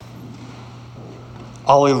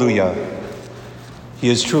Alleluia. He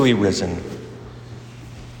is truly risen.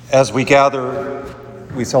 As we gather,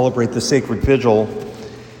 we celebrate the sacred vigil,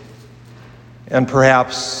 and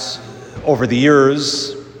perhaps over the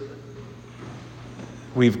years,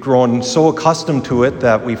 we've grown so accustomed to it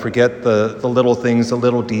that we forget the little things, the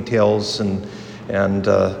little details, and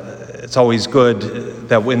it's always good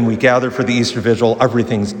that when we gather for the Easter Vigil,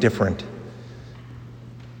 everything's different.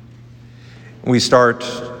 We start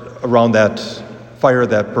around that fire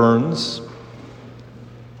that burns.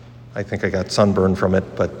 I think I got sunburn from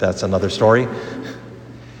it, but that's another story.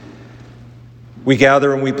 We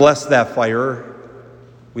gather and we bless that fire.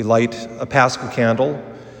 We light a Paschal candle.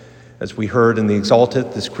 As we heard in the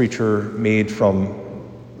Exalted, this creature made from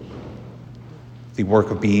the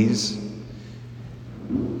work of bees.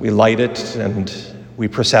 We light it and we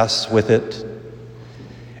process with it.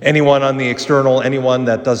 Anyone on the external, anyone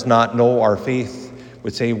that does not know our faith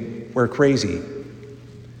would say, we're crazy.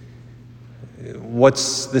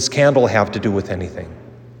 What's this candle have to do with anything?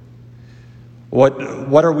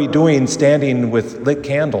 What are we doing standing with lit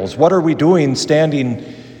candles? What are we doing standing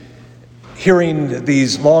hearing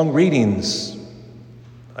these long readings?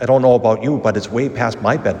 I don't know about you, but it's way past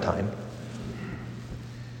my bedtime.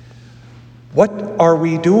 What are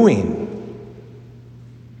we doing?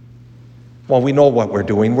 Well, we know what we're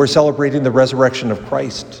doing. We're celebrating the resurrection of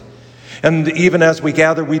Christ. And even as we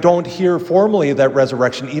gather, we don't hear formally that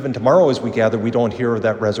resurrection. Even tomorrow as we gather, we don't hear of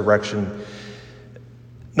that resurrection.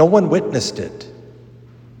 No one witnessed it.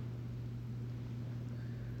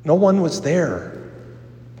 No one was there.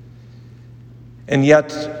 And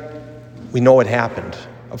yet, we know it happened.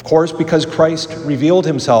 Of course, because Christ revealed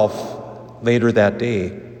himself later that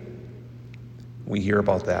day. We hear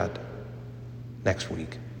about that next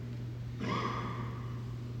week.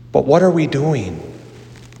 But what are we doing?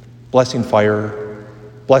 Blessing fire,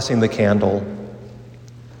 blessing the candle,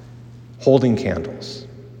 holding candles,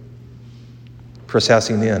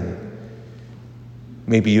 processing in.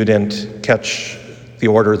 Maybe you didn't catch the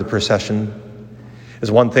order of the procession.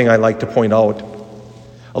 Is one thing I like to point out.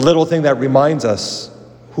 A little thing that reminds us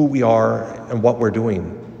who we are and what we're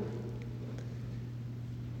doing.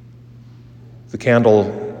 The candle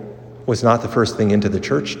was not the first thing into the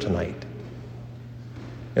church tonight.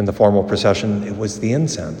 In the formal procession, it was the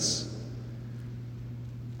incense,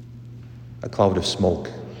 a cloud of smoke.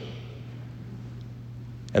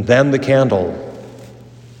 And then the candle,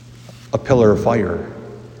 a pillar of fire.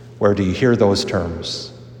 Where do you hear those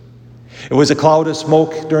terms? It was a cloud of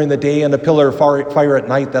smoke during the day and a pillar of fire at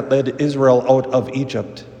night that led Israel out of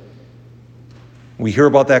Egypt. We hear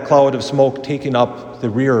about that cloud of smoke taking up the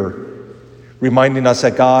rear, reminding us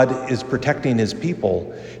that God is protecting his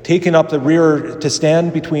people, taking up the rear to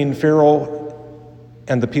stand between Pharaoh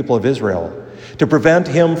and the people of Israel, to prevent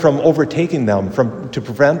him from overtaking them, to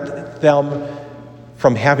prevent them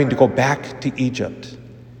from having to go back to Egypt.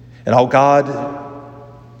 And how God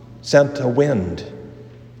sent a wind,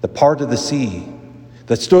 the part of the sea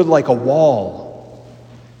that stood like a wall,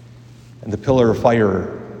 and the pillar of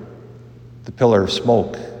fire, the pillar of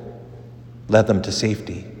smoke, led them to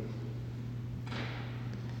safety.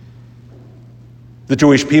 The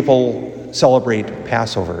Jewish people celebrate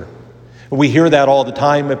Passover. We hear that all the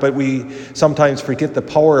time, but we sometimes forget the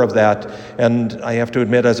power of that. And I have to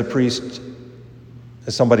admit, as a priest,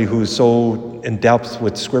 as somebody who's so in depth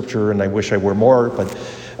with Scripture, and I wish I were more, but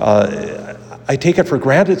I take it for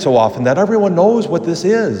granted so often that everyone knows what this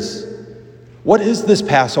is. What is this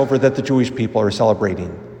Passover that the Jewish people are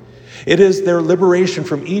celebrating? It is their liberation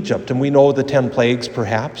from Egypt, and we know the 10 plagues,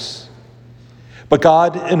 perhaps. But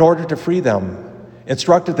God, in order to free them,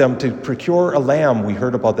 instructed them to procure a lamb. We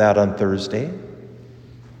heard about that on Thursday.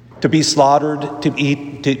 To be slaughtered, to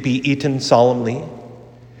be eaten solemnly,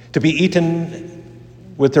 to be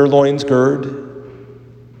eaten with their loins girded,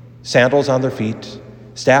 sandals on their feet,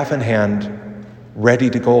 staff in hand, ready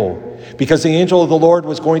to go. Because the angel of the Lord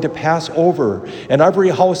was going to pass over, and every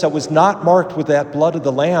house that was not marked with that blood of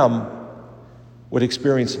the lamb would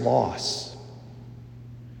experience loss.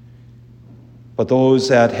 But those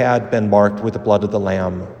that had been marked with the blood of the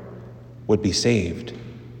Lamb would be saved.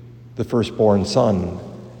 The firstborn son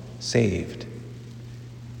saved.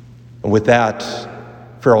 And with that,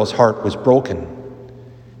 Pharaoh's heart was broken.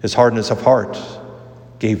 His hardness of heart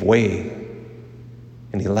gave way,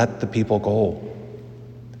 and he let the people go.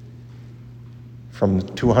 From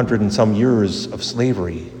 200 and some years of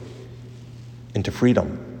slavery into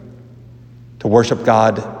freedom, to worship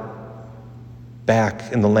God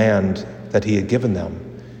back in the land that he had given them,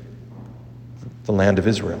 the land of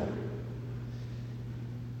Israel.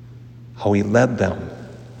 How he led them.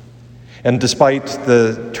 And despite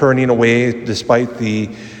the turning away, despite the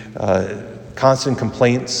constant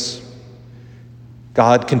complaints,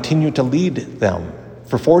 God continued to lead them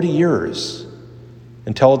for 40 years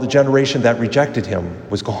until the generation that rejected him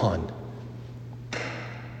was gone.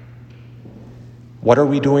 What are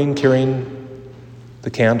we doing carrying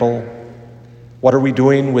the candle? What are we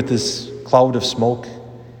doing with this cloud of smoke?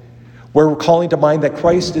 We're calling to mind that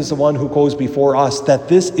Christ is the one who goes before us, that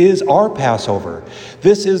this is our Passover.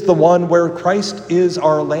 This is the one where Christ is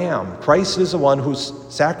our Lamb. Christ is the one who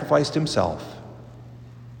sacrificed himself.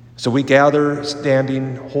 So we gather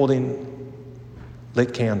standing, holding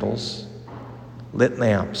lit candles, lit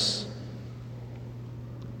lamps,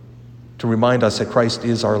 to remind us that Christ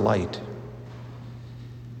is our light.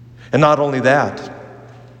 And not only that,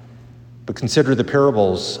 but consider the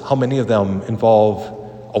parables. How many of them involve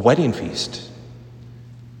a wedding feast?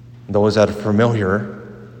 Those that are familiar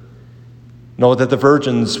know that the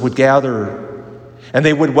virgins would gather and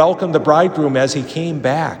they would welcome the bridegroom as he came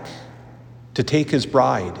back to take his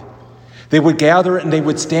bride. They would gather and they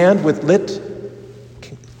would stand with lit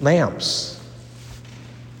lamps.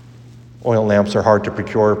 Oil lamps are hard to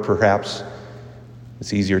procure, perhaps.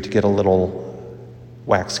 It's easier to get a little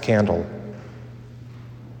wax candle.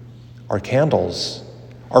 Our candles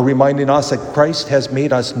are reminding us that Christ has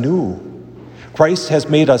made us new. Christ has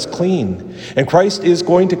made us clean. And Christ is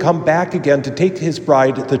going to come back again to take his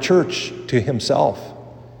bride, the church, to himself.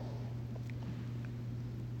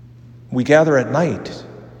 We gather at night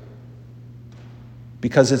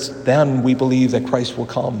because it's then we believe that Christ will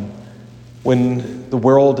come, when the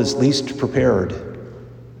world is least prepared,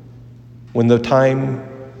 when the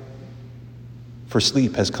time for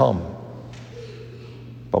sleep has come.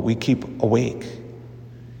 But we keep awake.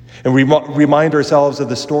 And we remind ourselves of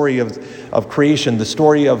the story of creation, the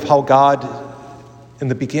story of how God in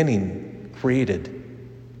the beginning created.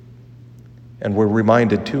 And we're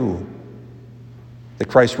reminded too that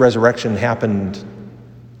Christ's resurrection happened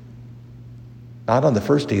not on the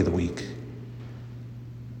first day of the week,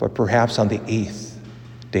 but perhaps on the 8th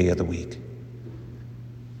day of the week.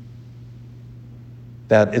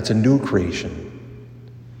 That it's a new creation.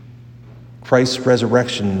 Christ's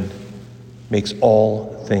resurrection makes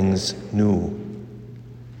all things new.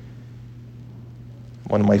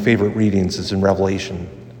 One of my favorite readings is in Revelation,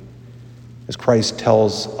 as Christ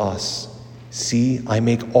tells us, "See, I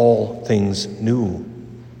make all things new."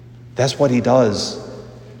 That's what he does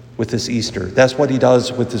with this Easter. That's what he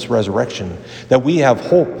does with this resurrection. That we have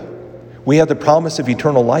hope. We have the promise of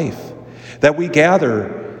eternal life. That we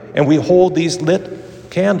gather and we hold these lit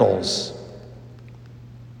candles,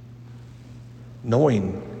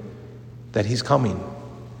 knowing that he's coming.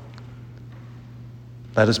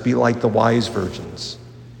 Let us be like the wise virgins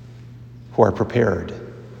who are prepared.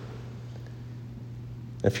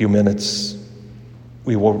 In a few minutes,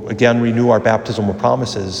 we will again renew our baptismal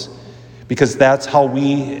promises, because that's how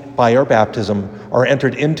we, by our baptism, are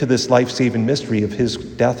entered into this life-saving mystery of his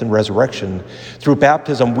death and resurrection. Through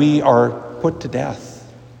baptism, we are put to death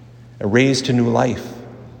and raised to new life.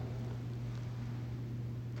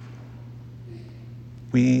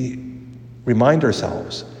 We remind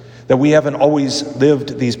ourselves that we haven't always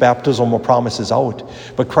lived these baptismal promises out,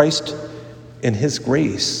 but Christ, in his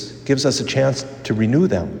grace, gives us a chance to renew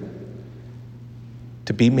them,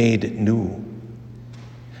 to be made new.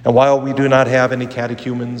 And while we do not have any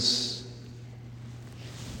catechumens,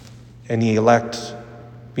 any elect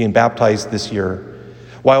being baptized this year,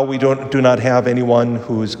 while we do not have anyone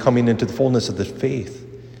who is coming into the fullness of the faith,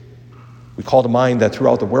 we call to mind that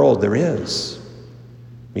throughout the world there is,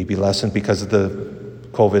 maybe lessened because of the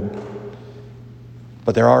COVID,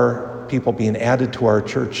 but there are people being added to our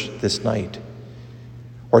church this night,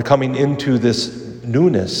 or coming into this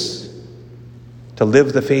newness to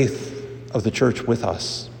live the faith of the church with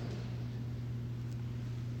us.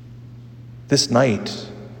 This night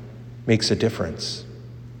makes a difference.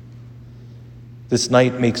 This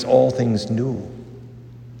night makes all things new,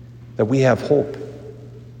 that we have hope.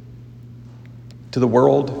 To the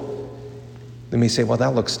world, they may say, well,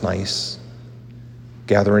 that looks nice,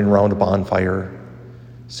 gathering around a bonfire,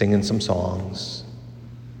 singing some songs.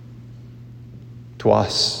 To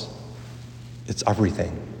us, it's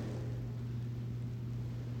everything.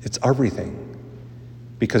 It's everything,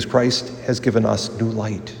 because Christ has given us new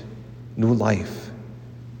light, new life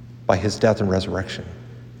by his death and resurrection.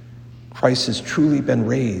 Christ has truly been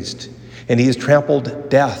raised, and he has trampled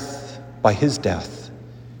death by his death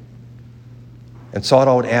and sought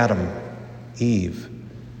out Adam, Eve,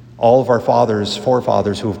 all of our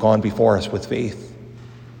forefathers who have gone before us with faith,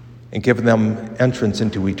 and given them entrance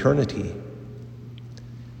into eternity.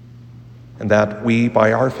 And that we,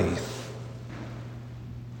 by our faith,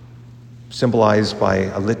 symbolized by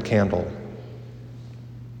a lit candle,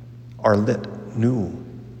 are lit new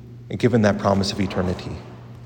and given that promise of eternity.